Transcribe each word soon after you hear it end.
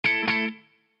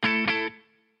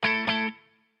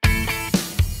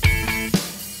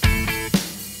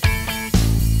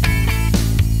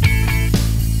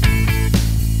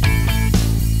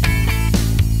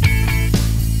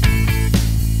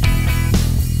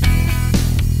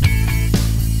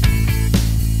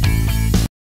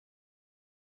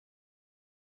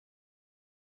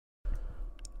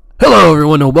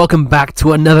everyone, and welcome back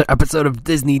to another episode of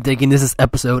Disney Diggin. This is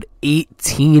episode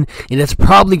 18, and it's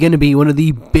probably going to be one of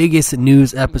the biggest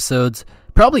news episodes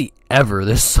probably ever.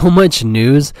 There's so much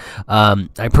news.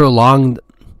 I prolonged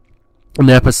an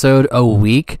episode a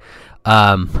week.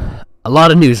 A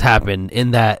lot of news happened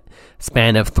in that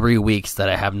span of 3 weeks that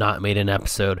I have not made an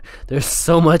episode. There's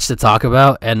so much to talk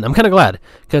about, and I'm kind of glad,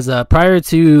 because prior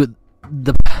to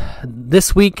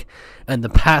this week and the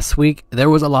past week, there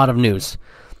was a lot of news.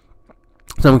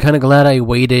 So I'm kind of glad I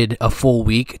waited a full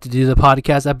week to do the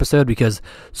podcast episode, because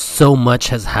so much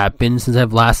has happened since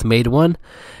I've last made one.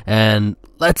 And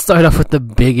let's start off with the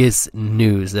biggest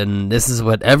news. And this is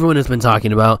what everyone has been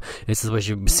talking about. This is what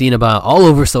you've seen about all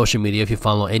over social media if you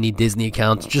follow any Disney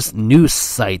accounts, just news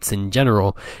sites in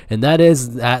general. And that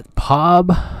is that Bob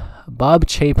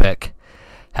Chapek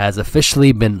has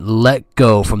officially been let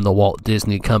go from the Walt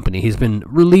Disney Company. He's been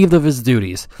relieved of his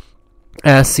duties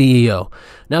as CEO.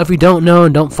 Now, if you don't know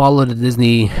and don't follow the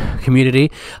Disney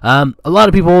community, a lot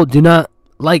of people do not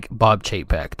like Bob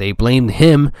Chapek. They blamed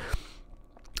him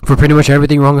for pretty much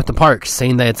everything wrong with the parks,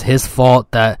 saying that it's his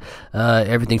fault that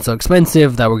everything's so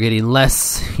expensive, that we're getting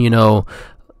less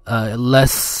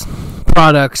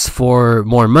products for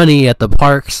more money at the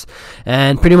parks,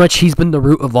 and pretty much he's been the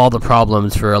root of all the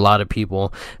problems for a lot of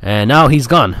people. And now he's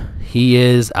gone. He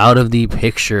is out of the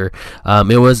picture.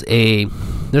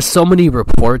 There's so many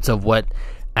reports of what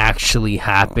actually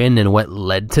happened and what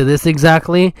led to this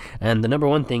exactly. And the number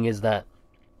one thing is that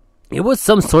it was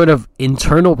some sort of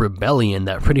internal rebellion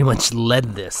that pretty much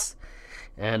led this.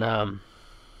 And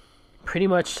pretty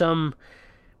much some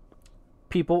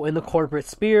people in the corporate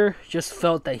sphere just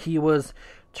felt that he was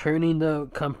turning the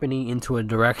company into a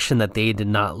direction that they did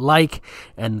not like,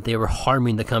 and they were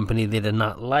harming the company. They did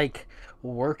not like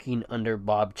working under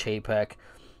Bob Chapek,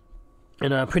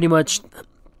 and pretty much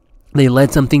they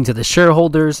led something to the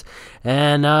shareholders,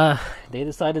 and they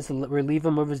decided to relieve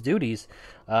him of his duties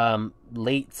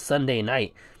late Sunday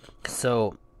night.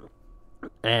 So,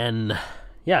 and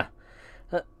yeah.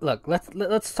 Look,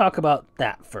 let's talk about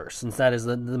that first, since that is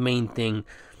the main thing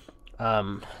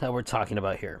that we're talking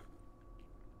about here.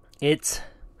 It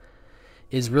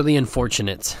is really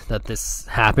unfortunate that this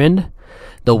happened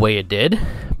the way it did,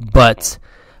 but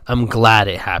I'm glad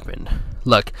it happened.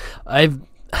 Look, I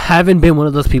haven't been one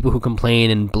of those people who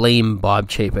complain and blame Bob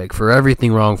Chapek for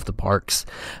everything wrong with the parks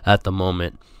at the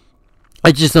moment.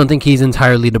 I just don't think he's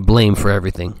entirely to blame for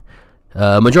everything.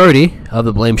 Majority of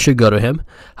the blame should go to him.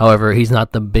 However, he's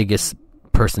not the biggest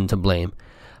person to blame.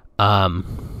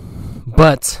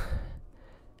 But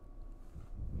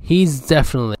he's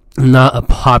definitely not a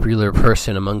popular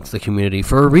person amongst the community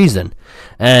for a reason.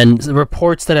 And the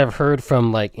reports that I've heard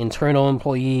from internal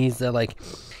employees that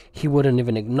he wouldn't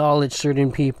even acknowledge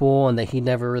certain people, and that he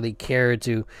never really cared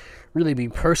to really be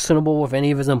personable with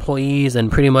any of his employees,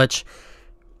 and pretty much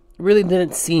really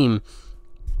didn't seem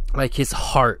like his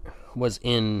heart was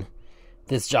in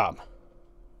this job,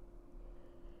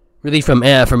 really, from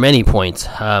any point,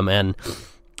 and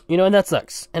that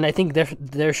sucks. And I think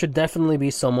there should definitely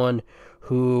be someone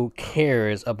who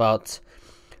cares about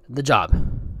the job,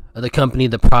 the company,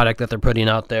 the product that they're putting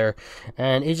out there.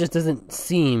 And it just doesn't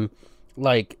seem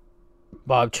like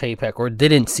Bob Chapek, or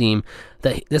didn't seem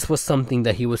that this was something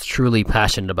that he was truly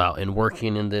passionate about in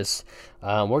working in this,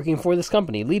 working for this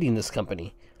company, leading this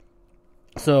company.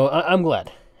 So I'm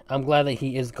glad. I'm glad that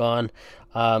he is gone.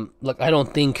 Look, I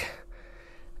don't think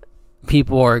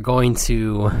people are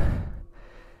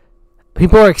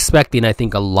expecting, I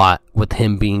think, a lot with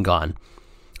him being gone.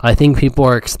 I think people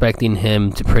are expecting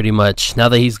him to pretty much, now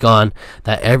that he's gone,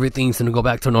 that everything's going to go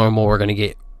back to normal. We're going to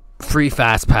get free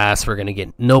fast pass. We're going to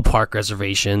get no park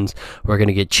reservations. We're going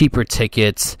to get cheaper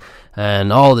tickets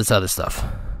and all this other stuff.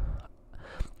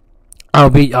 I'll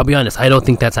be honest. I don't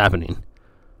think that's happening.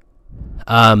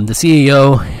 The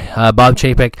CEO, Bob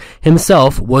Chapek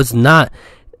himself, was not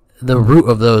the root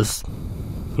of those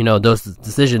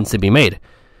decisions to be made.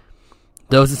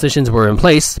 Those decisions were in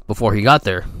place before he got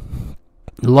there,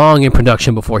 long in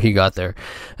production before he got there,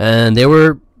 and they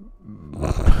were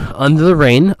under the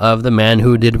reign of the man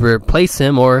who did replace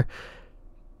him, or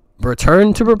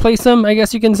return to replace him, I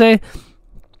guess you can say.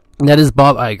 And that is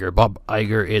Bob Iger. Bob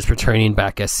Iger is returning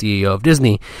back as CEO of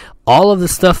Disney. All of the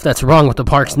stuff that's wrong with the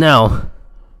parks now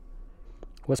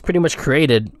was pretty much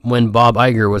created when Bob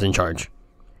Iger was in charge.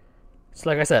 So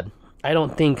like I said, I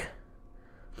don't think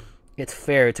it's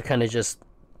fair to kind of just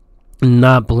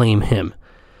not blame him.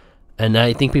 And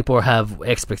I think people have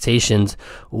expectations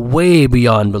way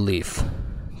beyond belief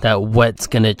that what's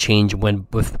going to change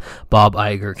with Bob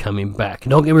Iger coming back.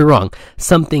 Don't get me wrong,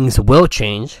 some things will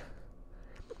change.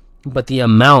 But the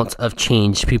amount of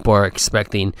change people are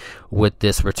expecting with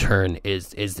this return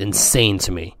is insane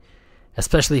to me.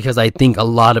 Especially because I think a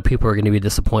lot of people are going to be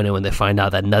disappointed when they find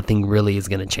out that nothing really is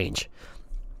going to change.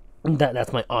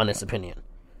 That's my honest opinion.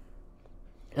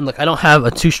 And look, I don't have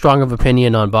a too strong of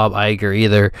opinion on Bob Iger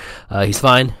either. He's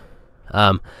fine.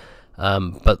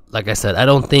 But like I said, I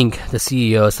don't think the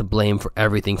CEO is to blame for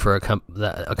everything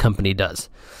that a company does.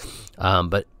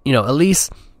 But, at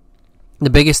least the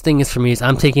biggest thing is for me is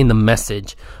I'm taking the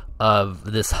message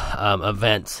of this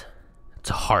event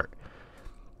to heart.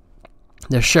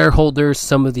 The shareholders,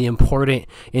 some of the important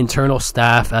internal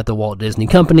staff at the Walt Disney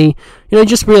Company,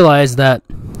 just realized that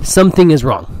something is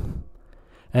wrong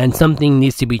and something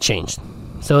needs to be changed.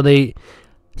 So they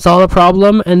saw the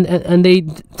problem and they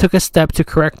took a step to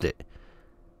correct it.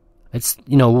 It's,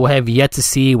 we'll have yet to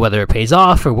see whether it pays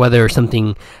off or whether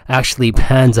something actually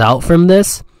pans out from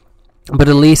this. But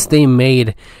at least they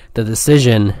made the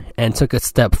decision and took a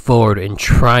step forward in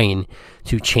trying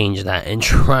to change that and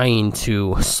trying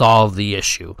to solve the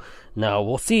issue. Now,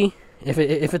 we'll see if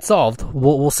it's solved.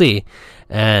 We'll see.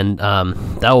 And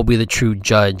that will be the true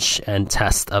judge and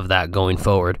test of that going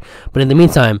forward. But in the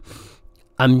meantime,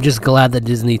 I'm just glad that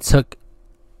Disney took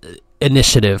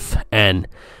initiative and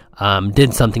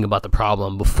did something about the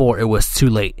problem before it was too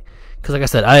late. Because like I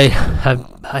said, I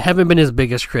haven't been his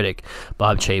biggest critic,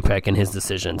 Bob Chapek, and his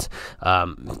decisions.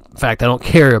 In fact, I don't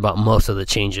care about most of the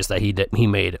changes that he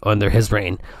made under his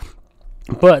reign.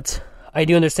 But I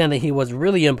do understand that he was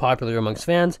really unpopular amongst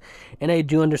fans, and I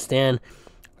do understand,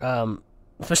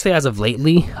 especially as of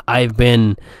lately, I've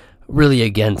been really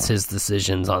against his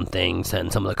decisions on things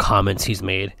and some of the comments he's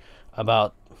made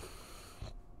about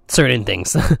certain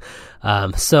things.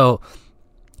 So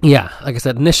yeah, like I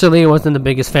said, initially I wasn't the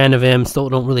biggest fan of him, still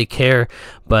don't really care,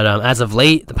 but as of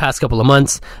late, the past couple of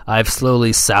months, I've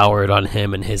slowly soured on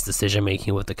him and his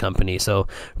decision-making with the company, so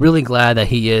really glad that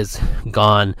he is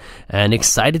gone, and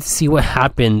excited to see what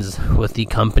happens with the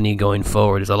company going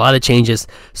forward. There's a lot of changes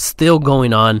still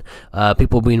going on,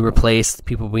 people being replaced,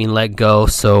 people being let go,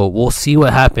 so we'll see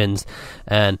what happens.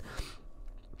 And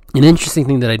an interesting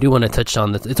thing that I do want to touch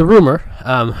on, it's a rumor,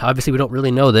 obviously we don't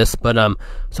really know this, but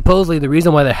supposedly the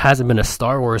reason why there hasn't been a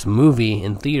Star Wars movie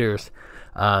in theaters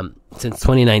since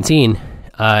 2019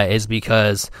 is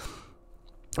because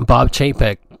Bob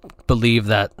Chapek believed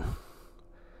that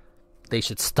they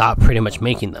should stop pretty much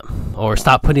making them, or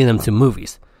stop putting them to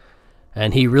movies.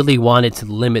 And he really wanted to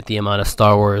limit the amount of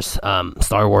Star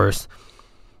Wars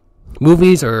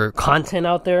movies or content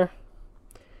out there,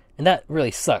 and that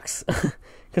really sucks.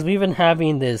 Because we've been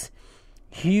having this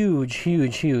huge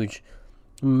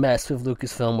mess with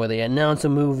Lucasfilm where they announce a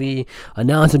movie,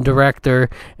 announce a director,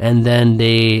 and then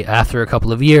they, after a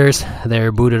couple of years,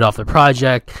 they're booted off the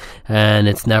project, and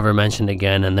it's never mentioned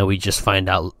again, and then we just find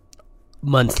out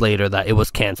months later that it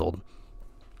was canceled.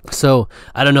 So,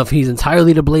 I don't know if he's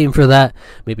entirely to blame for that.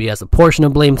 Maybe he has a portion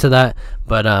of blame to that,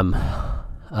 but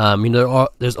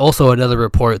there's also another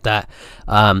report that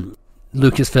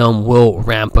Lucasfilm will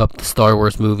ramp up the Star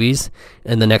Wars movies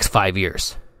in the next 5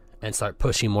 years and start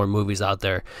pushing more movies out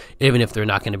there, even if they're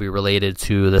not going to be related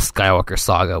to the Skywalker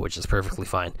saga, which is perfectly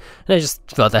fine. And I just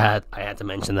felt I had to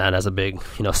mention that as a big,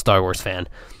 Star Wars fan.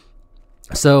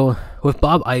 So, with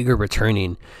Bob Iger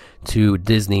returning to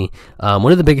Disney,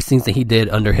 one of the biggest things that he did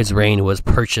under his reign was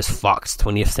purchase Fox,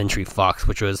 20th Century Fox,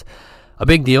 which was a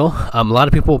big deal. A lot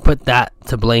of people put that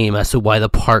to blame as to why the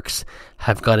parks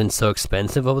have gotten so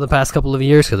expensive over the past couple of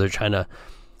years, because they're trying to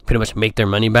pretty much make their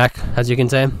money back, as you can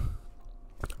say.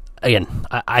 Again,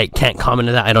 I can't comment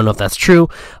on that. I don't know if that's true.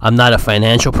 I'm not a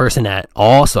financial person at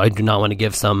all, so I do not want to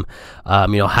give some,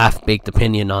 half-baked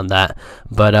opinion on that.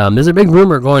 But there's a big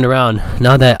rumor going around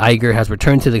now that Iger has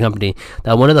returned to the company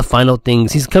that one of the final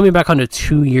things, he's coming back on a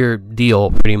 2-year deal,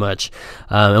 pretty much.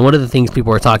 And one of the things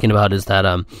people are talking about is that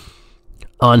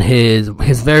on his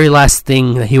very last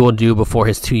thing that he will do before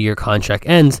his 2-year contract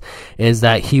ends is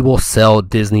that he will sell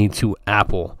Disney to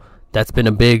Apple. That's been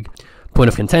a big point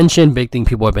of contention, big thing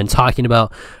people have been talking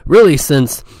about really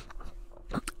since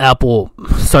Apple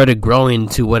started growing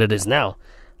to what it is now.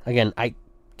 Again, I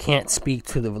can't speak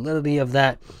to the validity of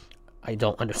that. I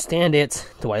don't understand it.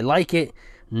 Do I like it?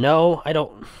 No, I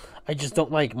don't. I just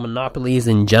don't like monopolies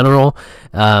in general.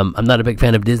 I'm not a big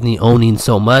fan of Disney owning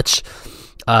so much.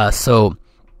 So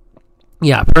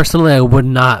yeah, personally, I would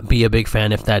not be a big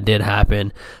fan if that did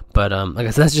happen. But like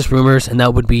I said, that's just rumors, and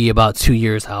that would be about 2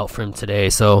 years out from today.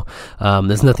 So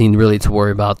there's nothing really to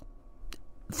worry about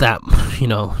that,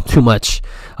 too much.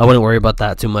 I wouldn't worry about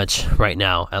that too much right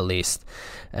now, at least.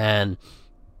 And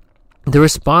the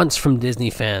response from Disney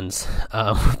fans,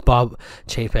 Bob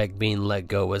Chapek being let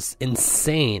go, was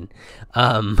insane.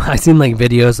 I seen like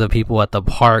videos of people at the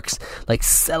parks like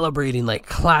celebrating, like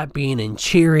clapping and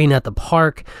cheering at the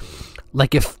park,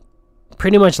 like if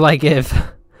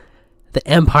the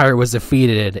Empire was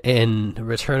defeated in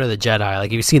Return of the Jedi.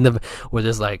 Like, you've seen where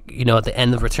there's like, at the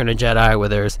end of Return of the Jedi, where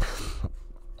there's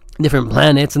different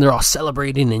planets and they're all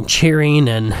celebrating and cheering,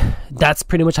 and that's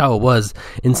pretty much how it was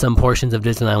in some portions of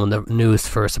Disneyland when the news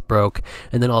first broke.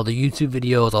 And then all the YouTube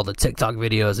videos, all the TikTok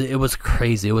videos, it was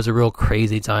crazy. It was a real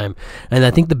crazy time. And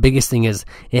I think the biggest thing is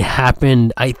it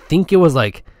happened, I think it was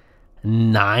like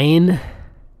 9.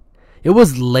 It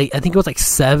was late. I think it was like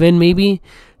 7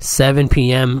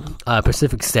 p.m.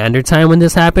 Pacific Standard Time when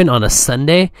this happened on a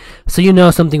Sunday. So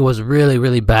something was really,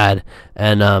 really bad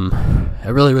and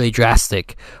really, really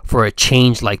drastic for a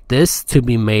change like this to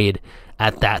be made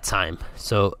at that time.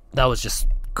 So that was just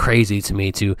crazy to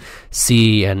me to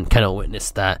see and kind of witness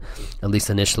that, at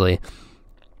least initially.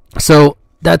 So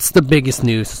that's the biggest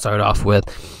news to start off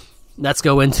with. Let's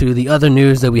go into the other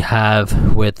news that we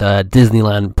have with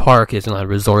Disneyland Park, Disneyland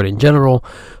Resort in general.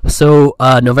 So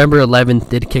November 11th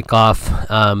did kick off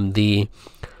the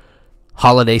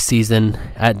holiday season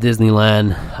at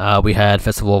Disneyland. We had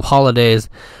Festival of Holidays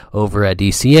over at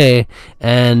DCA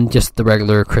and just the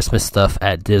regular Christmas stuff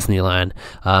at Disneyland.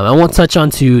 I won't touch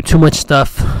on too much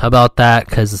stuff about that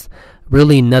because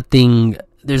really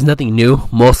there's nothing new.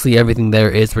 Mostly everything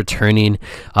there is returning.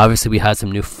 Obviously, we had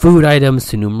some new food items,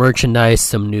 some new merchandise,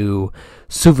 some new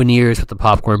souvenirs with the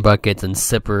popcorn buckets and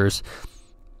sippers.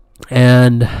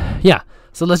 And yeah,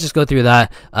 so let's just go through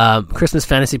that. Christmas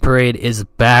Fantasy Parade is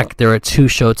back. There are 2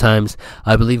 showtimes.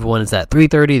 I believe one is at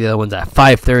 3:30, the other one's at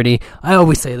 5:30. I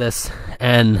always say this,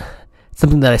 and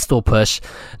something that I still push.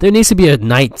 There needs to be a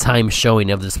nighttime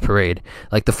showing of this parade.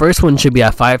 Like, the first one should be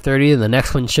at 5:30, and the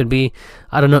next one should be,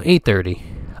 8:30.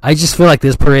 I just feel like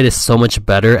this parade is so much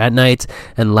better at night.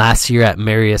 And last year at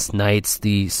Merriest Nights,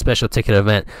 the special ticket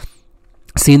event,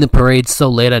 seeing the parade so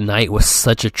late at night was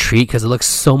such a treat because it looks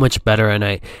so much better at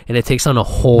night, and it takes on a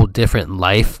whole different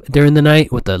life during the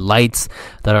night with the lights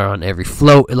that are on every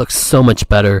float. It looks so much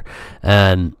better.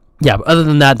 And yeah, but other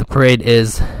than that, the parade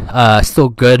is still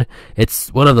good.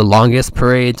 It's one of the longest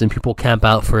parades, and people camp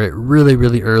out for it really,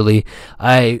 really early.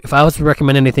 If I was to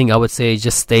recommend anything, I would say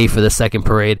just stay for the second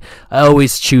parade. I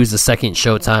always choose the second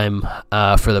showtime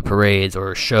for the parades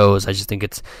or shows. I just think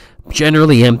it's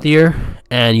generally emptier,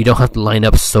 and you don't have to line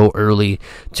up so early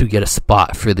to get a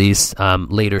spot for these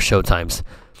later showtimes.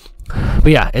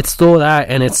 But yeah, it's still that,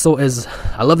 and I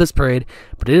love this parade,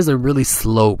 but it is a really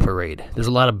slow parade. There's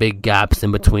a lot of big gaps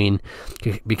in between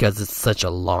because it's such a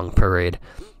long parade.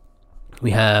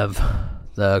 We have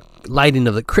the lighting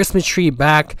of the Christmas tree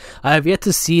back. I have yet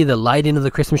to see the lighting of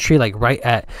the Christmas tree like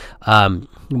right when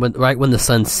the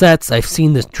sun sets. I've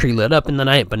seen the tree lit up in the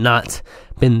night, but not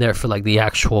been there for like the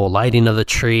actual lighting of the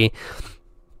tree.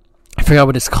 I forgot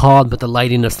what it's called, but the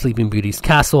lighting of Sleeping Beauty's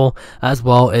castle as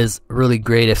well is really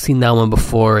great. I've seen that one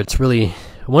before. It's really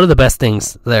one of the best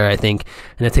things there, I think,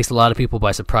 and it takes a lot of people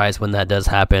by surprise when that does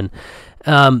happen.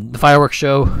 The fireworks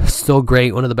show, still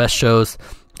great, one of the best shows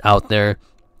out there.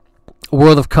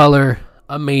 World of Color,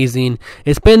 amazing.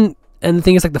 And the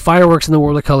thing is, like, the fireworks in the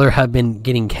World of Color have been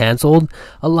getting canceled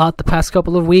a lot the past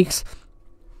couple of weeks,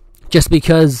 just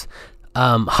because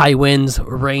high winds,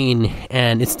 rain,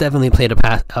 and it's definitely played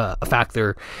a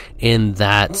factor in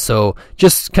that. So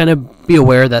just kind of be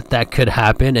aware that could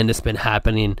happen, and it's been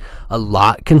happening a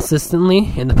lot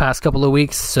consistently in the past couple of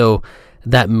weeks. So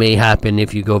that may happen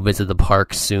if you go visit the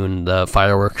park soon, the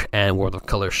firework and World of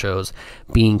Color shows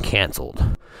being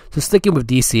canceled. So sticking with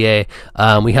DCA,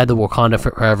 we had the Wakanda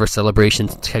Forever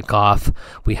celebrations kick off.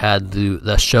 We had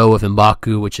the show of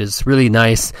M'Baku, which is really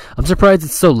nice. I'm surprised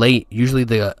it's so late. Usually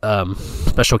the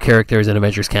special characters in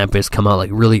Avengers Campus come out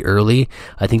like really early.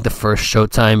 I think the first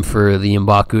showtime for the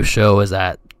M'Baku show is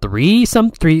at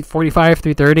 3:45,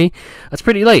 3:30. That's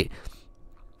pretty late.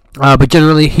 But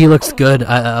generally, he looks good.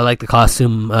 I like the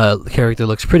costume. The character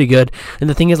looks pretty good. And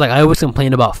the thing is, like, I always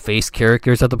complain about face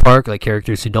characters at the park, like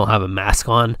characters who don't have a mask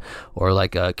on or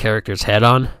like a character's head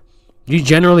on. You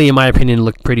generally, in my opinion,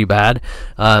 look pretty bad.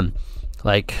 America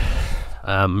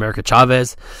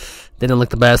Chavez didn't look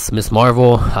the best. Miss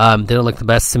Marvel didn't look the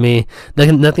best to me.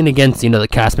 Nothing against the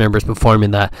cast members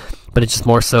performing that, but it's just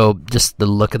more so just the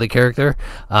look of the character,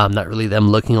 not really them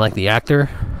looking like the actor.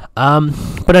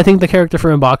 But I think the actor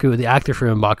for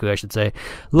M'Baku, I should say,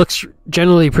 looks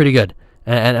generally pretty good,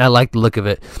 and I like the look of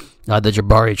it. The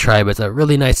Jabari tribe is a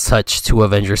really nice touch to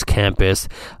Avengers Campus.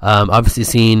 Obviously,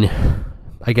 seeing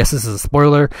I guess this is a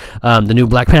spoiler. The new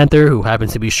Black Panther, who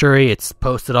happens to be Shuri. It's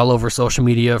posted all over social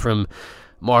media from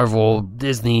Marvel,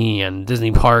 Disney, and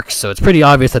Disney parks, so it's pretty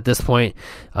obvious at this point.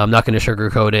 I'm not going to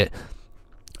sugarcoat it.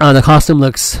 The costume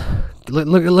looks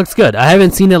good. I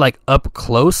haven't seen it like up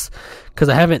close because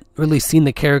I haven't really seen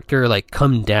the character like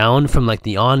come down from like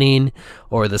the awning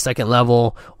or the second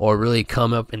level, or really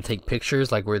come up and take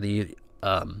pictures like where the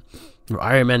where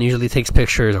Iron Man usually takes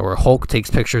pictures, or where Hulk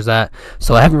takes pictures at.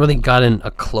 So I haven't really gotten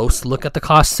a close look at the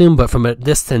costume, but from a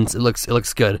distance, it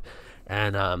looks good.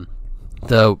 And I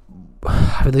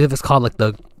believe it's called like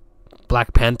the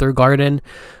Black Panther Garden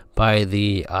by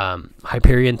the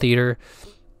Hyperion Theater.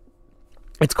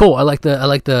 It's cool. I like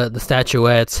the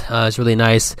statuette. It's really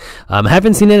nice. I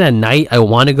haven't seen it at night. I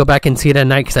want to go back and see it at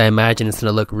night because I imagine it's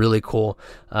gonna look really cool.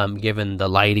 Given the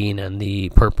lighting and the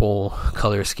purple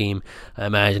color scheme, I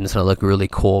imagine it's gonna look really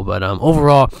cool. But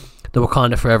overall, the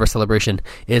Wakanda Forever celebration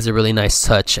is a really nice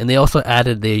touch. And they also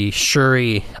added the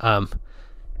Shuri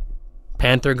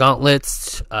Panther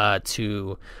gauntlets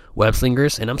to web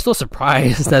slingers, and I'm still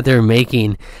surprised that they're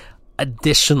making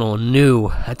additional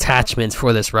new attachments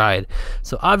for this ride.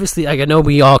 So obviously, I know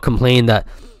we all complain that,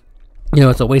 you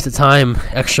know, it's a waste of time,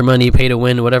 extra money, pay to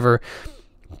win, whatever.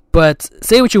 But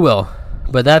say what you will,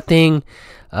 but that thing,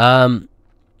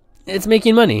 it's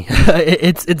making money.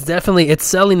 it's definitely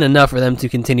selling enough for them to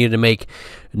continue to make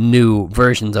new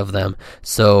versions of them.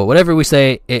 So whatever we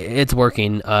say, it's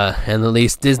working. And at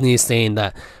least Disney is saying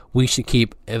that we should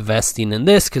keep investing in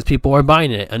this because people are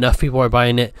buying it. Enough people are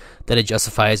buying it that it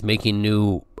justifies making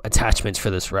new attachments for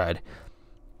this ride.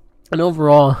 And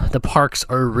overall, the parks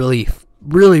are really,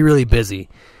 really, really busy.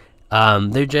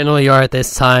 They generally are at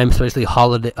this time, especially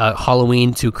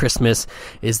Halloween to Christmas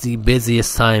is the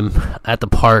busiest time at the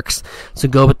parks. So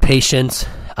go with patience.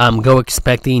 Go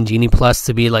expecting Genie Plus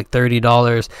to be like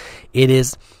 $30. It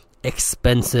is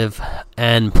expensive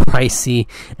and pricey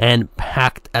and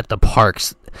packed at the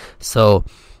parks. So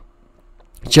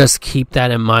just keep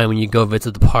that in mind when you go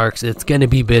visit the parks. It's going to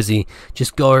be busy.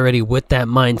 Just go already with that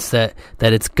mindset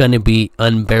that it's going to be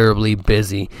unbearably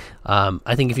busy.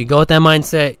 I think if you go with that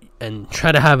mindset and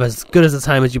try to have as good as a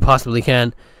time as you possibly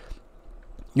can,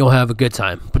 you'll have a good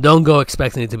time. But don't go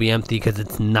expecting it to be empty because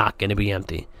it's not going to be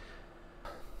empty.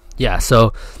 Yeah,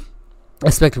 so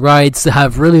expect rides to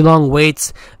have really long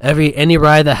waits. Any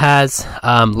ride that has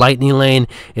Lightning Lane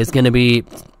is going to be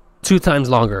 2 times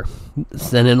longer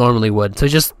than it normally would. So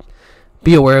just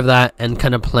be aware of that and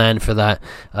kind of plan for that.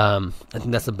 I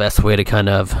think that's the best way to kind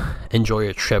of enjoy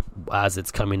your trip as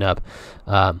it's coming up.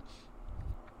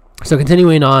 So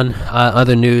continuing on,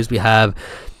 other news we have,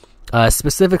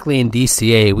 specifically in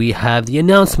DCA, we have the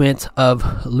announcement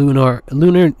of Lunar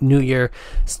New Year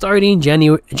starting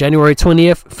January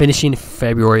 20th, finishing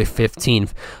February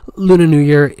 15th. Lunar New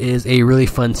Year is a really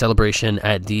fun celebration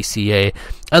at DCA.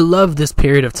 I love this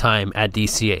period of time at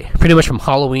DCA, pretty much from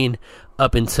Halloween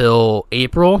up until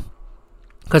April,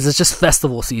 because it's just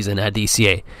festival season at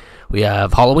DCA. We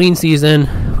have Halloween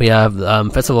season, we have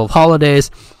Festival of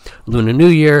Holidays, Lunar New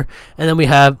Year, and then we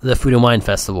have the Food and Wine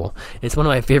Festival. It's one of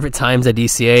my favorite times at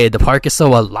DCA. The park is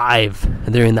so alive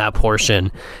during that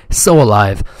portion. So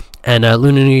alive. And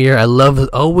Lunar New Year, I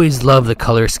always love the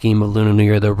color scheme of Lunar New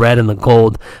Year. The red and the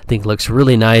gold, I think looks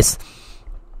really nice.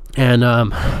 And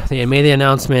they made the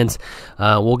announcements.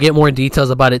 We'll get more details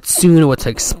about it soon, what to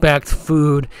expect,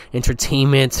 food,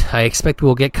 entertainment. I expect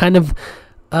we'll get kind of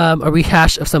a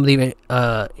rehash of some of the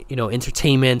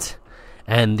entertainment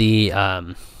and the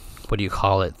what do you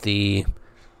call it?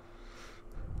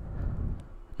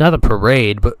 Not the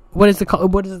parade, but what is it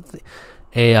called? What is it?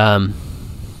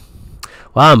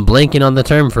 Well, I'm blanking on the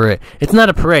term for it. It's not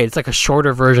a parade. It's like a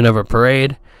shorter version of a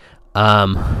parade.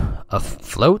 A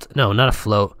float? No, not a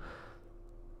float.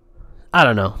 I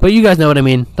don't know, but you guys know what I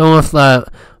mean. The one with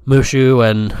Mushu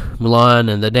and Mulan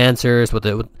and the dancers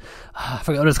I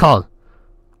forgot what it's called.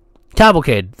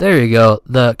 Cavalcade. There you go.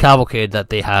 The cavalcade that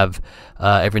they have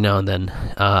every now and then.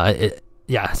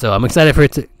 So I'm excited for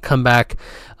it to come back.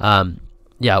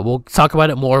 We'll talk about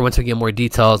it more once we get more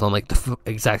details on like the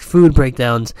exact food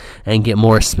breakdowns and get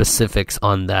more specifics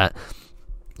on that.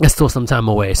 It's still some time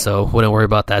away, so wouldn't worry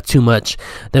about that too much.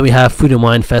 Then we have Food and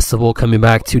Wine Festival coming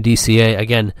back to DCA.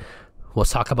 Again, we'll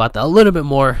talk about that a little bit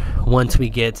more once we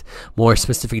get more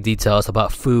specific details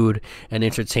about food and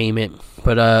entertainment.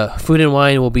 But Food and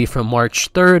Wine will be from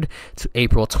March 3rd to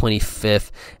April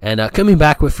 25th. And coming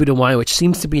back with Food and Wine, which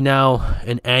seems to be now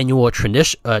an annual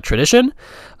tradition.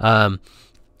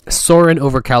 Soarin'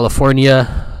 over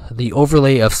California, the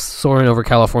overlay of Soarin' over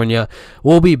California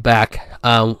will be back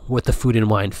with the Food and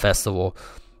Wine Festival.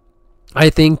 I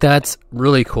think that's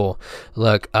really cool.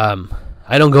 Look, I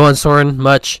I don't go on Soarin'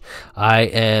 much.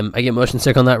 I get motion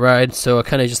sick on that ride, so I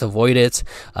kind of just avoid it.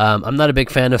 I'm not a big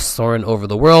fan of Soarin' over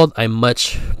the world. I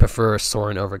much prefer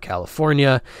Soarin' over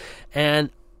California, and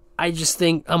I just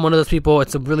think I'm one of those people.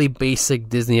 It's a really basic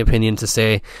Disney opinion to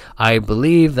say I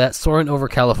believe that Soarin' over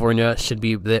California should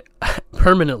be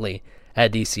permanently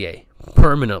at DCA.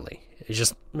 Permanently. It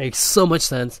just makes so much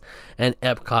sense, and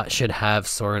Epcot should have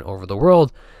Soarin' over the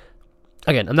world.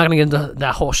 Again, I'm not going to get into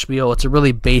that whole spiel. It's a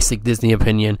really basic Disney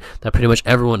opinion that pretty much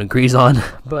everyone agrees on,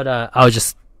 but I'll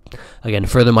just, again,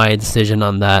 further my decision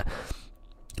on that.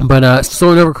 But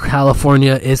Soarin' over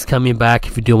California is coming back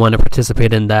if you do want to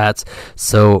participate in that,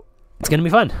 so it's going to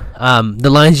be fun. The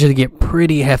lines usually get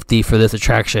pretty hefty for this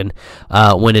attraction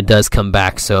when it does come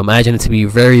back, so imagine it to be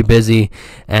very busy,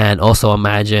 and also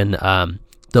imagine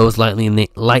those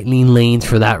lightning lanes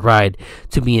for that ride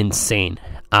to be insane.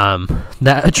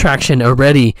 That attraction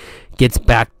already gets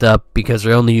backed up because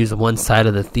they only use one side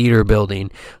of the theater building.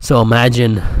 So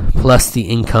imagine plus the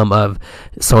income of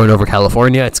Soarin' over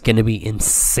California. It's going to be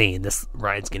insane. This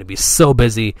ride's going to be so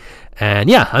busy. And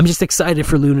yeah, I'm just excited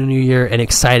for Lunar New Year and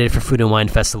excited for Food and Wine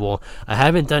Festival. I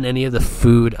haven't done any of the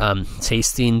food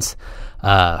tastings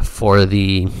for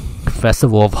the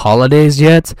Festival of Holidays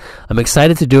yet. I'm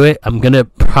excited to do it. I'm gonna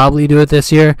probably do it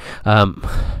this year,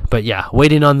 but yeah,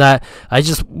 waiting on that. I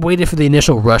just waited for the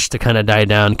initial rush to kind of die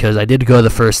down because I did go the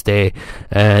first day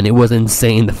and it was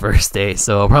insane the first day,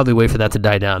 so I'll probably wait for that to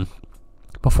die down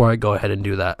before I go ahead and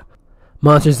do that.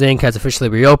 Monsters Inc. has officially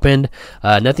reopened.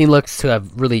 Nothing looks to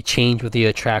have really changed with the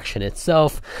attraction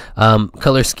itself.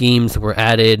 Color schemes were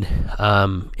added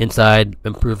inside,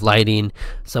 improved lighting.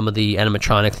 Some of the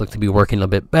animatronics look to be working a little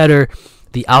bit better.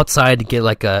 The outside did get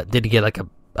like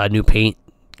a new paint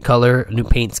color, a new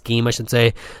paint scheme, I should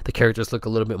say. The characters look a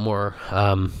little bit more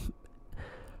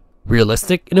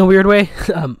realistic in a weird way.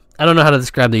 I don't know how to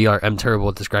describe the art. I'm terrible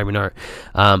at describing art.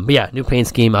 But yeah, new paint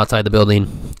scheme outside the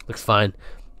building. Looks fine.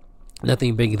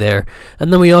 Nothing big there.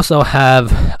 And then we also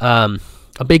have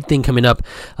a big thing coming up.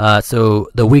 So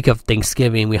the week of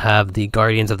Thanksgiving, we have the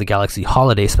Guardians of the Galaxy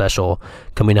Holiday Special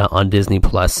coming out on Disney+.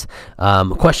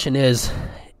 Question is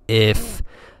if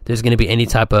there's going to be any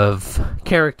type of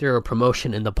character or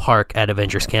promotion in the park at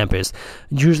Avengers Campus.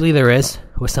 Usually there is,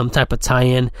 with some type of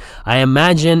tie-in. I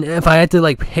imagine, if I had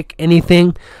to pick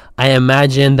anything, I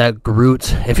imagine that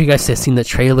Groot, if you guys have seen the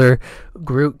trailer,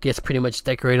 Groot gets pretty much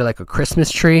decorated like a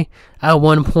Christmas tree at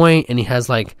one point, and he has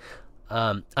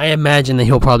I imagine that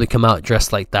he'll probably come out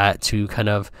dressed like that to kind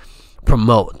of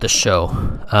promote the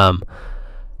show.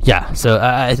 Yeah, so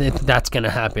I think that's going to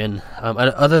happen.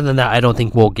 Other than that, I don't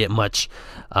think we'll get much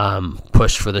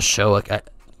push for the show.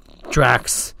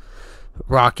 Drax,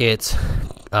 Rocket,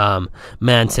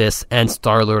 Mantis, and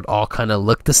Star-Lord all kind of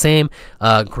look the same.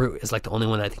 Groot is the only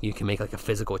one I think you can make a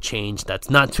physical change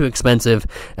that's not too expensive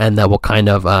and that will kind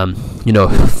of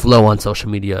flow on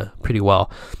social media pretty well.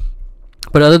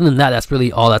 But other than that, that's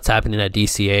really all that's happening at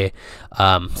DCA.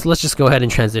 So let's just go ahead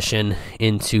and transition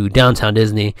into Downtown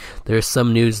Disney. There's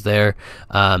some news there.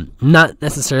 Not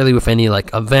necessarily with any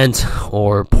event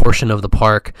or portion of the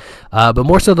park, but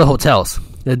more so the hotels.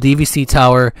 The DVC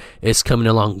Tower is coming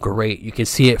along great. You can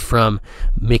see it from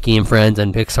Mickey and Friends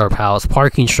and Pixar Palace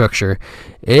parking structure.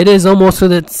 It is almost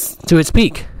to its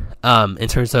peak. In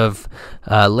terms of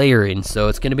layering, so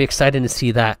it's going to be exciting to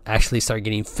see that actually start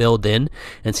getting filled in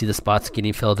and see the spots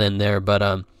getting filled in there. But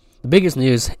the biggest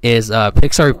news is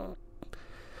Pixar.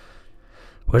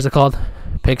 What is it called?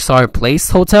 Pixar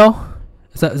Place Hotel.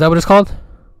 Is that what it's called?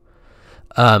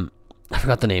 I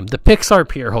forgot the name. The Pixar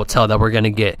Pier Hotel that we're going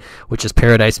to get, which is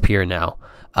Paradise Pier now.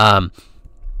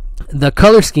 The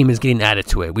color scheme is getting added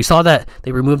to it. We saw that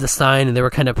they removed the sign and they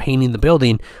were kind of painting the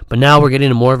building, but now we're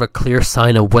getting more of a clear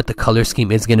sign of what the color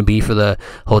scheme is going to be for the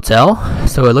hotel.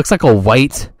 So it looks like a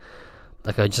white,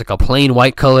 just a plain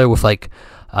white color with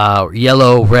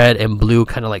yellow, red, and blue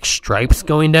kind of stripes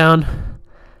going down.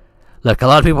 Look, a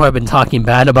lot of people have been talking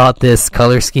bad about this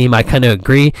color scheme. I kind of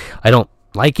agree. I don't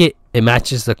like it. It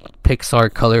matches the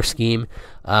Pixar color scheme.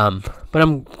 But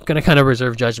I'm going to kind of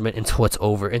reserve judgment until it's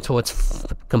over, until it's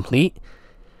complete.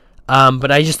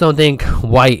 But I just don't think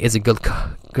white is a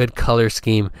good color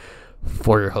scheme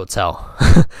for your hotel.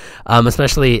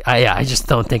 Especially, I just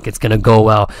don't think it's going to go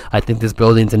well. I think this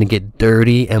building's going to get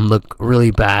dirty and look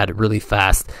really bad really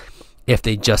fast if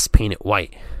they just paint it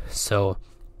white. So,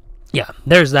 yeah,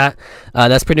 there's that.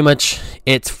 That's pretty much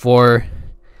it for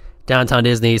Downtown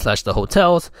Disney / the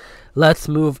hotels. Let's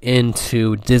move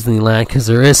into Disneyland because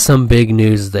there is some big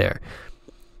news there.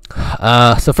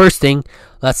 So first thing,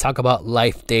 let's talk about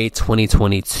Life Day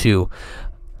 2022.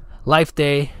 Life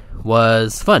Day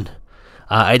was fun.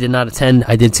 I did not attend.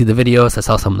 I did see the videos. I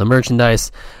saw some of the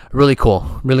merchandise. Really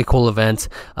cool event.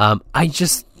 I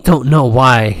just don't know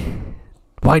why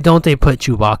don't they put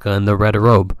Chewbacca in the red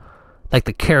robe, like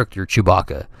the character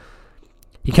Chewbacca.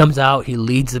 He comes out, he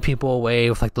leads the people away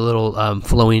with like the little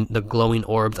glowing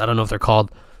orbs. I don't know if they're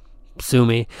called, sue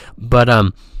me, but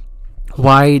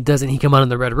why doesn't he come out in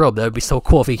the red robe? That would be so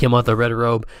cool if he came out in the red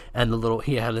robe and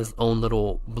he had his own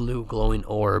little blue glowing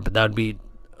orb. That would be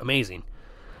amazing.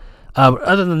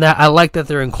 Other than that, I like that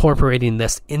they're incorporating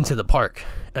this into the park,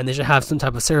 and they should have some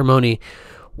type of ceremony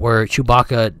where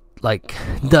Chewbacca like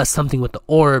does something with the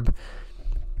orb.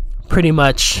 Pretty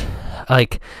much,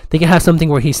 like they can have something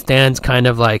where he stands kind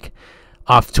of like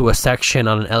off to a section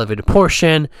on an elevated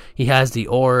portion. He has the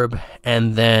orb,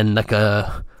 and then like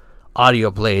a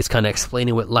audio plays kind of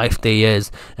explaining what Life Day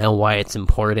is and why it's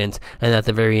important, and at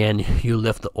the very end you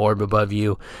lift the orb above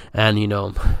you and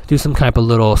do some kind of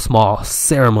little small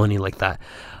ceremony like that.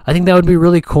 I think that would be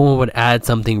really cool and would add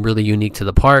something really unique to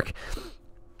the park,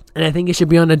 and I think it should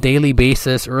be on a daily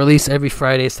basis, or at least every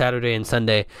Friday, Saturday, and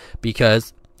Sunday,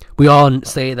 because we all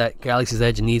say that Galaxy's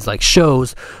Edge needs like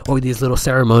shows or these little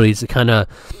ceremonies to kind of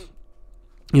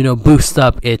boost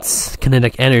up its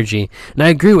kinetic energy. And I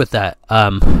agree with that.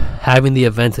 Having the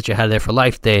events that you had there for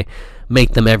Life Day,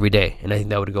 make them every day. And I think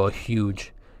that would go a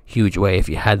huge way if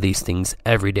you had these things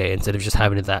every day instead of just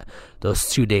having it those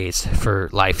 2 days for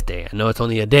Life Day. I know it's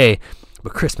only a day,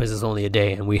 but Christmas is only a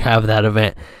day, and we have that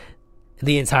event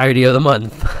the entirety of the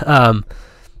month.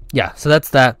 So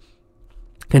that's that.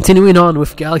 Continuing on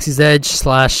with Galaxy's Edge /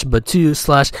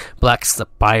 Batuu / Black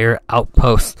Spire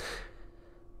Outpost.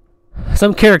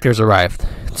 Some characters arrived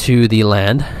to the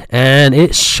land, and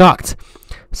it shocked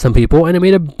some people, and it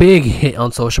made a big hit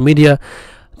on social media.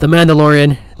 The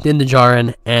Mandolorian, Din,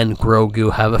 and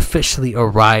Grogu have officially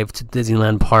arrived to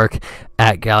Disneyland Park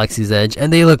at Galaxy's Edge,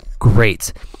 and they look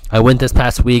great. I went this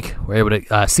past week, were able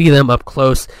to see them up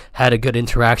close, had a good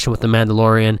interaction with the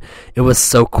Mandalorian. It was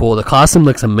so cool. The costume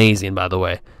looks amazing, by the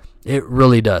way. It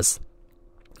really does.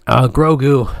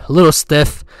 Grogu, a little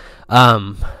stiff,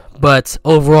 but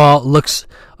overall looks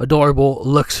adorable,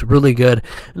 looks really good.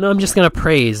 And I'm just going to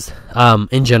praise,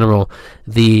 in general,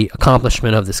 the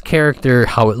accomplishment of this character,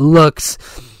 how it looks,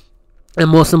 and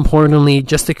most importantly,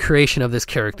 just the creation of this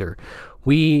character.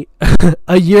 We,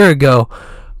 a year ago,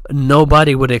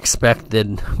 nobody would have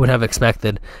expected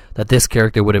that this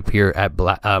character would appear at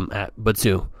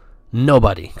Batuu.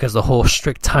 Nobody, because the whole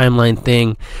strict timeline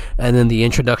thing, and then the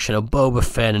introduction of Boba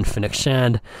Fett and Fennec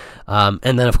Shand,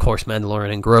 and then of course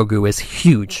Mandalorian and Grogu is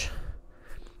huge.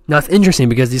 Now it's interesting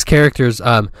because these characters,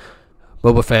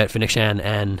 Boba Fett, Fennec Shand,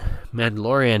 and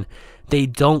Mandalorian, they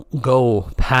don't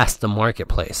go past the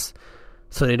marketplace.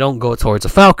 So they don't go towards a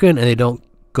Falcon, and they don't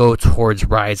go towards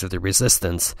Rise of the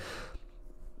Resistance,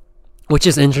 which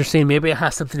is interesting. Maybe it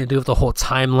has something to do with the whole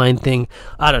timeline thing.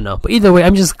 I don't know. But either way,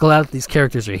 I'm just glad that these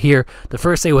characters are here. The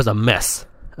first day was a mess.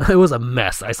 It was a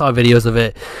mess. I saw videos of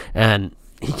it, and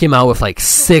he came out with like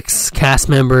 6 cast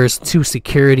members, 2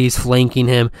 securities flanking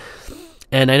him.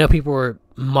 And I know people were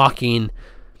mocking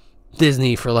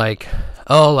Disney for they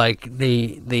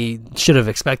should have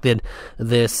expected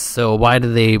this, so why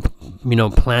did they,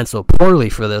 plan so poorly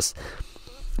for this?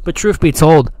 But truth be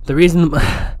told, the reason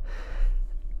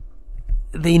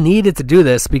they needed to do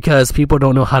this because people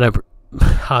don't know how to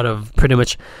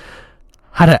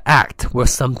act with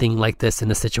something like this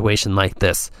in a situation like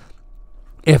this.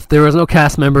 If there was no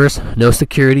cast members, no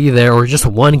security there, or just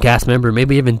 1 cast member,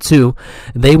 maybe even 2,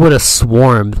 they would have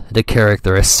swarmed the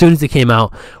character as soon as he came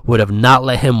out, would have not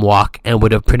let him walk, and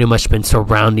would have pretty much been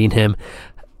surrounding him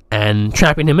and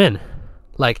trapping him in.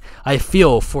 Like, I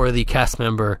feel for the cast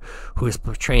member who is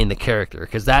portraying the character,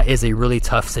 because that is a really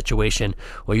tough situation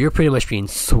where you're pretty much being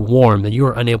swarmed and you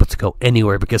are unable to go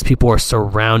anywhere because people are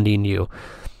surrounding you.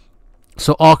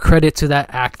 So all credit to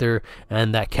that actor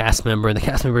and that cast member and the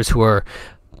cast members who are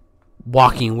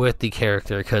walking with the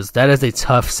character, because that is a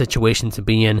tough situation to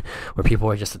be in where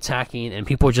people are just attacking and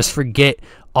people just forget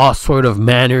all sort of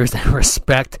manners and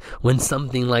respect when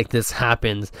something like this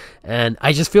happens. And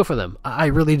I just feel for them. I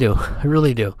really do.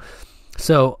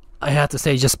 So I have to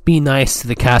say, just be nice to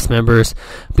the cast members,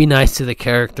 be nice to the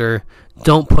character,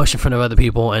 don't push in front of other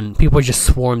people, and people just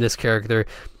swarm this character.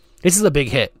 This is a big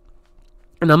hit.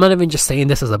 And I'm not even just saying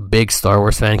this as a big Star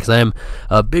Wars fan, because I am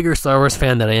a bigger Star Wars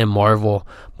fan than I am Marvel.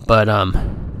 But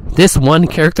this one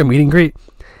character meet and greet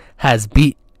has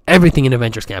beat everything in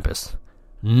Avengers Campus.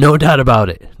 No doubt about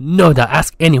it. No doubt.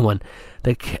 Ask anyone.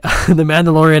 The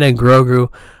Mandalorian and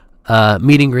Grogu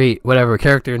meet and greet, whatever,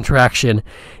 character interaction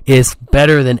is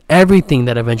better than everything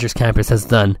that Avengers Campus has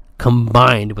done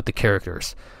combined with the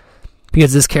characters.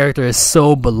 because this character is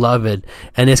so beloved.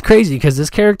 And it's crazy because this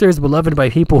character is beloved by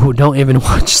people who don't even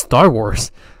watch Star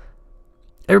Wars.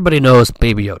 Everybody knows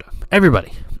Baby Yoda.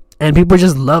 Everybody. And people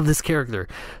just love this character.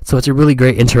 So it's a really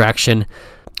great interaction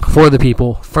for the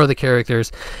people, for the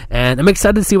characters. And I'm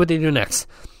excited to see what they do next.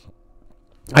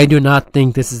 I do not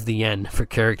think this is the end for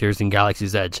characters in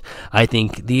Galaxy's Edge. I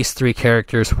think these 3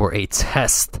 characters were a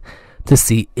test to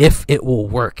see if it will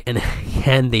work and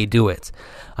can they do it.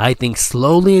 I think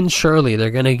slowly and surely they're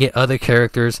going to get other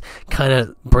characters, kind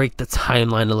of break the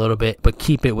timeline a little bit, but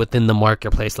keep it within the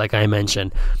marketplace like I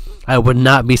mentioned. I would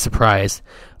not be surprised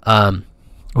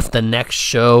with the next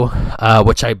show,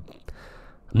 which I'm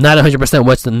not 100%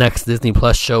 what the next Disney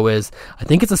Plus show is. I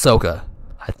think it's Ahsoka.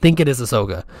 I think it is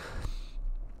Ahsoka.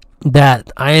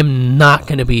 That I am not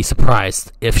going to be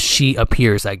surprised if she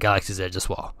appears at Galaxy's Edge as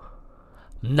well.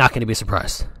 Not going to be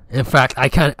surprised. In fact, I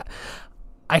kind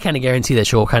of guarantee that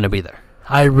she will kind of be there.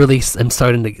 I really am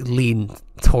starting to lean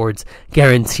towards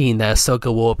guaranteeing that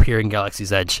Ahsoka will appear in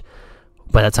Galaxy's Edge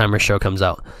by the time her show comes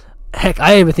out. Heck,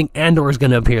 I even think Andor is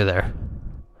going to appear there.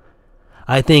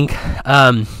 I think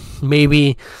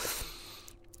maybe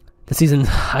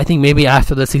maybe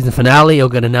after the season finale, it'll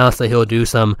get announced that he'll do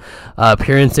some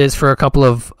appearances for a couple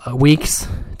of weeks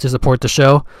to support the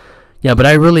show. Yeah, but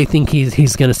I really think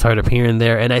he's going to start appearing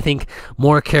there, and I think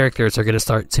more characters are going to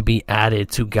start to be added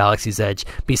to Galaxy's Edge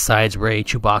besides Rey,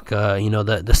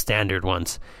 Chewbacca, the standard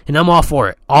ones. And I'm all for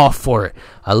it.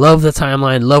 I love the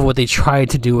timeline, love what they tried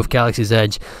to do with Galaxy's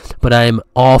Edge, but I'm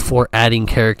all for adding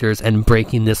characters and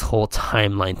breaking this whole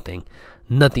timeline thing.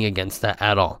 Nothing against that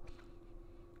at all.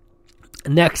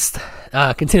 Next,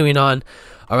 continuing on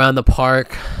around the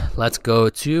park, let's go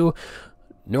to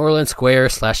New Orleans Square /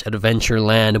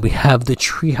 Adventureland. We have the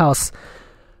Treehouse.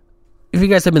 If you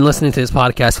guys have been listening to this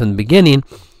podcast from the beginning,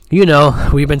 you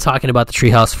know we've been talking about the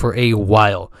Treehouse for a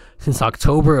while, since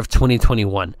October of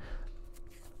 2021.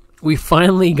 We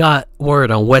finally got word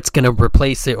on what's going to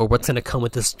replace it or what's going to come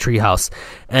with this Treehouse,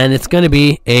 and it's going to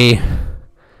be a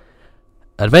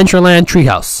Adventureland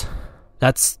Treehouse.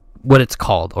 That's what it's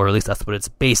called, or at least that's what it's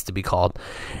based to be called,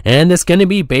 and it's going to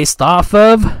be based off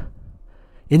of,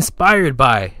 inspired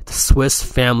by the Swiss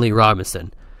Family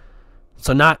Robinson.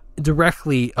 So not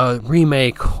directly a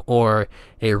remake or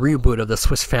a reboot of the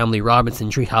Swiss Family Robinson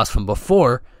Treehouse from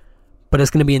before, but it's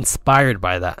going to be inspired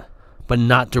by that, but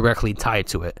not directly tied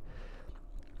to it.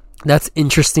 That's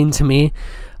interesting to me.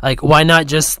 Like, why not I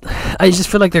just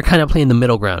feel like they're kind of playing the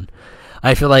middle ground.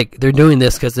 I feel like they're doing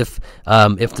this because if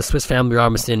the Swiss Family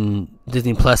Robinson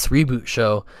Disney Plus reboot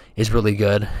show is really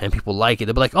good and people like it,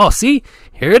 they'll be like, oh, see,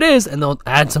 here it is, and they'll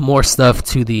add some more stuff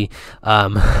to the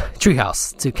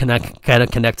Treehouse to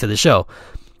connect to the show.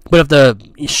 But if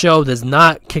the show does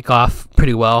not kick off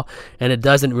pretty well and it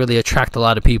doesn't really attract a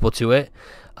lot of people to it,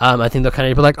 I think they'll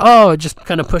kind of be like, oh, just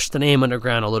kind of push the name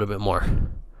underground a little bit more.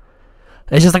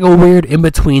 It's just like a weird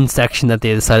in-between section that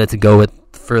they decided to go with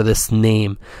for this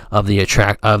name of the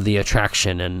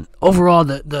attraction, and overall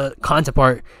the concept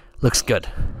art looks good.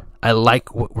 I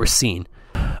like what we're seeing.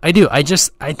 I do. I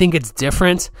think it's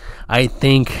different. I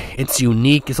think it's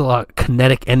unique. There's a lot of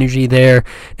kinetic energy there,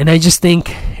 and I just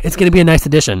think it's going to be a nice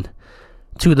addition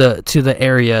to the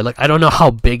area. Like, I don't know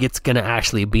how big it's going to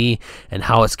actually be and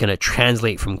how it's going to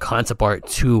translate from concept art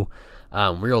to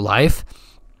real life,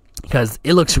 because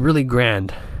it looks really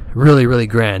grand, really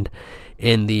grand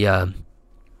in the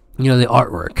the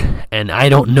artwork, and I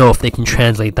don't know if they can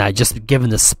translate that just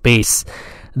given the space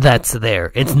that's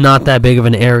there. It's not that big of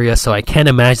an area, so I can't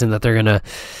imagine that they're gonna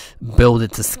build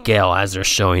it to scale as they're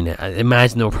showing it. I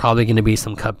imagine there's probably gonna be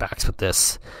some cutbacks with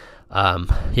this.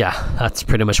 That's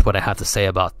pretty much what I have to say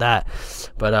about that.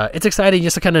 But it's exciting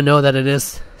just to kind of know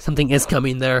that something is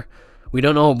coming there. We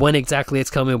don't know when exactly it's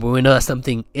coming, but we know that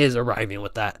something is arriving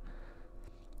with that.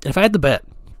 If I had to bet,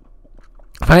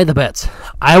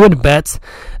 I would bet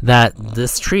that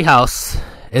this Treehouse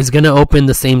is going to open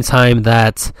the same time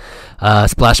that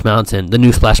Splash Mountain, the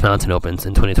new Splash Mountain, opens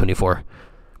in 2024.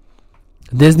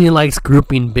 Disney likes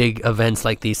grouping big events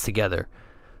like these together.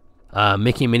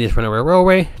 Mickey and Minnie's Runaway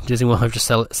Railway, Disney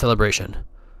 100 Celebration.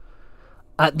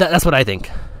 That's what I think,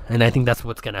 and I think that's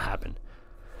what's going to happen.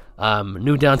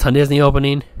 New Downtown Disney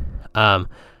opening,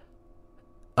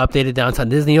 updated Downtown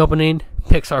Disney opening,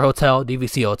 Pixar Hotel,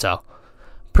 DVC Hotel.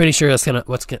 Pretty sure that's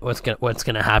what's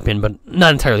gonna happen, but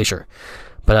not entirely sure.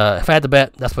 But if I had to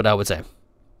bet, that's what I would say.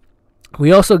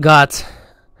 We also got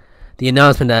the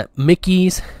announcement that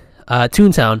Mickey's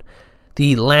Toontown,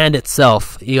 the land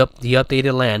itself, the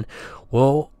updated land,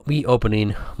 will be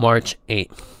opening March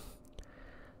 8th.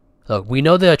 Look, we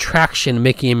know the attraction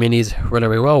Mickey and Minnie's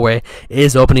Runaway Railway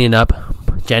is opening up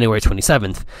January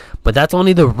 27th. But that's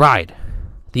only the ride.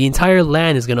 The entire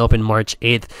land is going to open March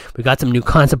 8th. We got some new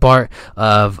concept art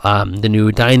of the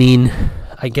new dining,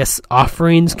 I guess,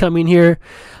 offerings coming here.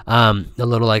 A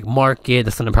little like market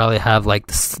that's going to probably have like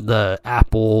the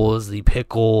apples, the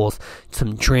pickles,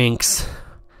 some drinks.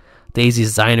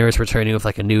 Daisy's Diner is returning with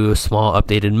like a new small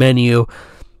updated menu.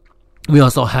 We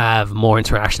also have more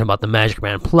interaction about the Magic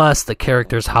Band Plus, the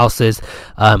characters' houses,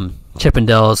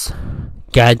 Chippendales,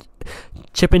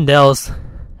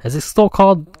 is it still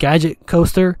called Gadget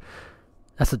Coaster?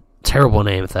 That's a terrible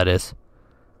name if that is.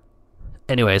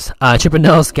 Anyways,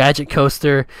 Chippendales Gadget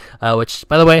Coaster, which,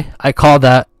 by the way, I called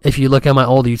that. If you look at my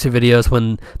old YouTube videos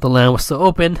when the land was still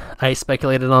open, I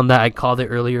speculated on that. I called it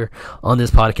earlier on this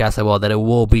podcast as well, that it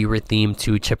will be rethemed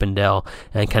to Chippendale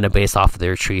and kind of based off of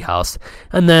their treehouse.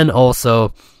 And then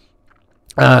also,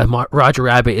 Roger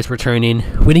Rabbit is returning.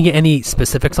 We didn't get any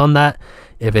specifics on that,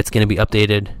 if it's going to be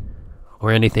updated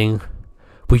or anything.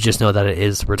 We just know that it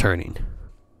is returning.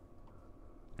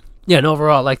 Yeah, and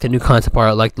overall, I like the new concept art.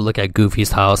 I like to look at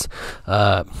Goofy's house,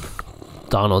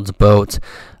 Donald's boat.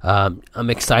 I'm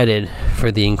excited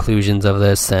for the inclusions of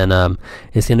this, and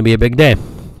it's going to be a big day.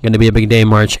 Going to be a big day,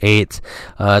 March 8th.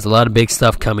 There's a lot of big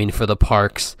stuff coming for the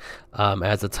parks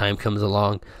as the time comes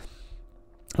along.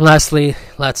 Lastly,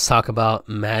 let's talk about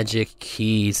Magic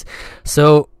Keys.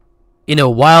 So,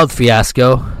 wild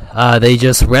fiasco. They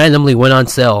just randomly went on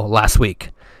sale last week.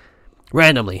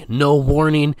 Randomly, no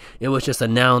warning. It was just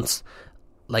announced.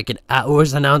 It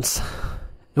was announced.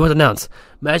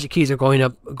 Magic Keys are going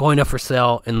up for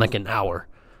sale in like an hour.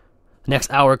 Next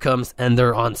hour comes and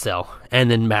they're on sale, and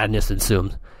then madness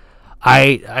ensues.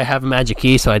 I have a Magic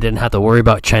Key, so I didn't have to worry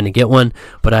about trying to get one.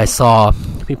 But I saw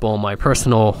people on my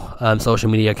personal social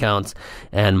media accounts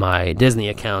and my Disney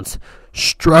accounts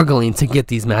struggling to get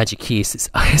these Magic Keys.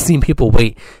 I've seen people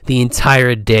wait the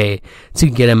entire day to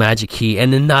get a Magic Key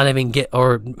and then not even get,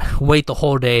 or wait the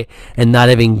whole day and not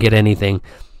even get anything.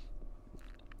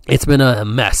 It's been a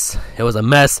mess. It was a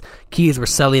mess. Keys were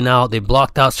selling out. They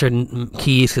blocked out certain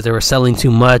keys because they were selling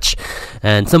too much,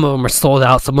 and some of them are sold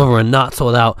out, some of them are not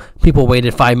sold out. People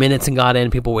waited 5 minutes and got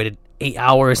in. People waited 8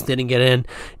 hours, didn't get in.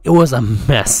 It was a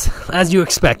mess, as you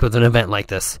expect with an event like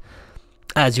this.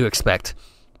 As you expect.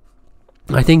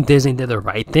 I think Disney did the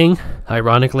right thing,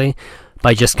 ironically,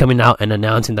 by just coming out and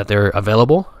announcing that they're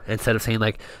available, instead of saying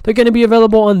like they're going to be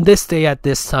available on this day at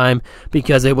this time,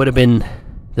 because it would have been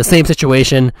the same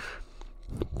situation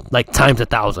like times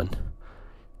 1,000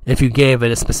 if you gave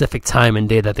it a specific time and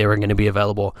day that they were going to be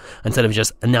available, instead of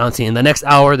just announcing in the next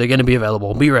hour they're going to be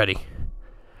available. Be ready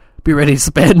to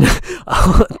spend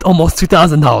almost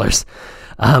 $2,000.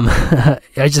 I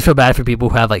just feel bad for people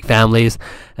who have like families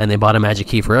and they bought a Magic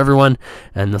Key for everyone,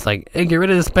 and it's like, hey, get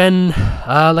ready to spend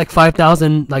like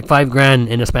 $5,000, like $5,000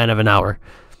 in a span of an hour.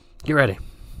 Get ready.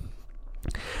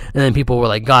 And then people were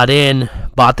like, got in,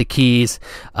 bought the keys,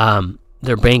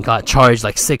 their bank got charged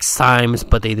like 6 times,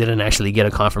 but they didn't actually get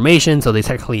a confirmation, so they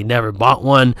technically never bought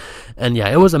one. And yeah,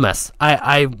 it was a mess.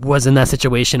 I was in that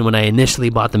situation when I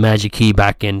initially bought the Magic Key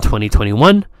back in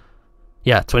 2021.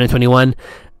 Yeah, 2021.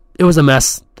 It was a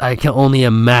mess. I can only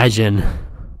imagine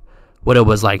what it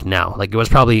was like now. Like, it was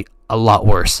probably a lot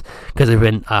worse, because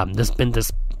there's been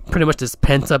this pretty much this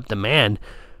pent up demand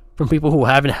from people who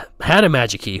haven't had a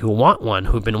Magic Key, who want one,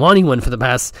 who've been wanting one for the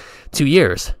past 2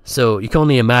 years. So you can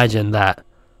only imagine that.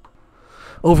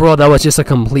 Overall, that was just a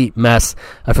complete mess.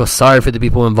 I feel sorry for the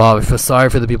people involved. I feel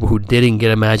sorry for the people who didn't get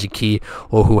a Magic Key,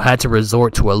 or who had to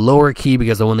resort to a lower key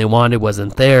because the one they wanted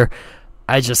wasn't there.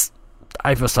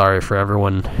 I feel sorry for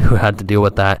everyone who had to deal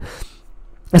with that,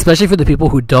 especially for the people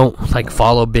who don't like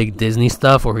follow big Disney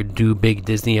stuff, or who do big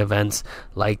Disney events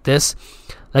like this.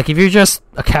 Like, if you're just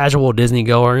a casual Disney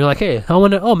goer and you're like, hey,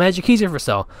 Magic Keys are for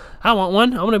sale, I want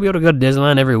one, I want to be able to go to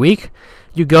Disneyland every week.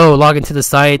 You go, log into the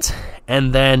site,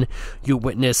 and then you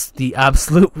witness the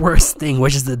absolute worst thing,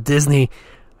 which is the Disney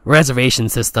reservation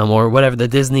system, or whatever, the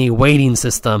Disney waiting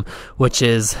system, which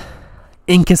is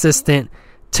inconsistent,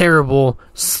 terrible,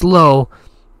 slow,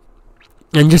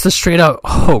 and just a straight out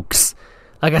hoax.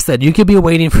 Like I said, you could be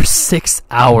waiting for 6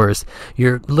 hours.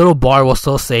 Your little bar will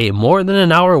still say more than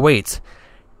an hour wait.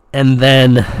 And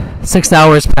then 6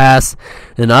 hours pass,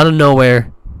 and out of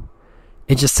nowhere,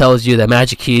 it just tells you that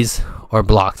Magic Keys are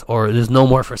blocked, or there's no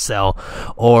more for sale.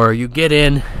 Or you get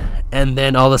in, and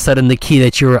then all of a sudden the key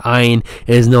that you were eyeing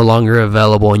is no longer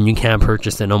available, and you can't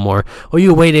purchase it no more. Or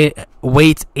you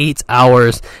wait 8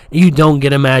 hours, you don't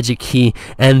get a Magic Key,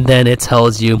 and then it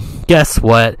tells you, guess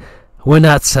what? We're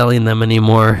not selling them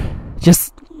anymore.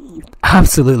 Just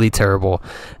absolutely terrible,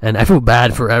 and I feel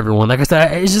bad for everyone. Like I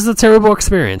said, it's just a terrible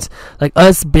experience. Like,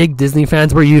 us big Disney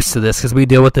fans, we're used to this because we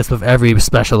deal with this with every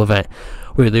special event.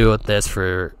 We deal with this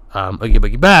for Oogie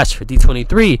Boogie Bash, for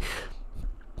D23,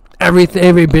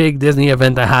 every big Disney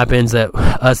event that happens that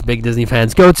us big Disney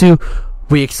fans go to.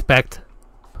 We expect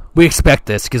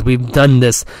this because we've done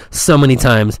this so many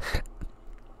times.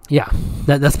 Yeah,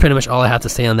 that's pretty much all I have to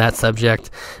say on that subject.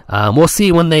 We'll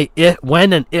see when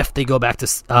and if they go back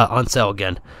to on sale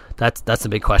again. That's a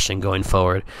big question going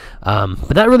forward. But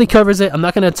that really covers it. I'm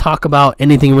not going to talk about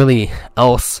anything really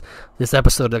else this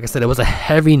episode. Like I said, it was a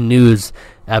heavy news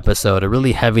episode, a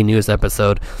really heavy news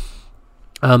episode.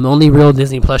 The only real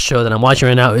Disney Plus show that I'm watching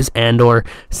right now is Andor.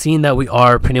 Seeing that we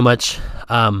are pretty much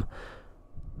on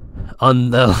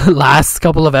the last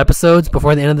couple of episodes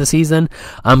before the end of the season,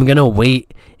 I'm going to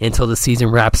wait until the season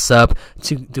wraps up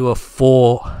to do a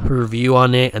full review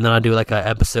on it, and then I'll do like an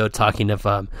episode talking if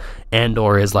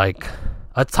Andor is like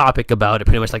a topic about it,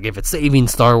 pretty much like if it's saving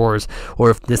Star Wars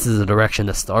or if this is the direction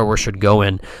that Star Wars should go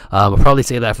in. I'll probably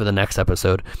say that for the next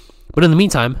episode. But in the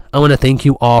meantime, I want to thank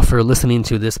you all for listening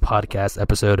to this podcast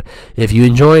episode. If you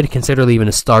enjoyed, consider leaving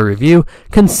a star review.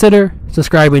 Consider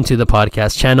subscribing to the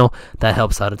podcast channel. That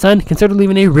helps out a ton. Consider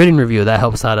leaving a written review. That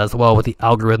helps out as well with the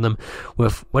algorithm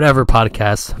with whatever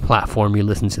podcast platform you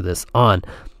listen to this on.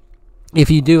 If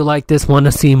you do like this, want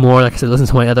to see more, like I said, listen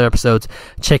to my other episodes,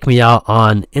 check me out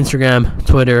on Instagram,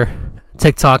 Twitter,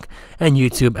 TikTok, and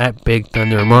YouTube at Big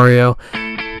Thunder Mario.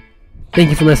 Thank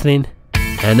you for listening,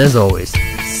 and as always,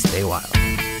 stay wild.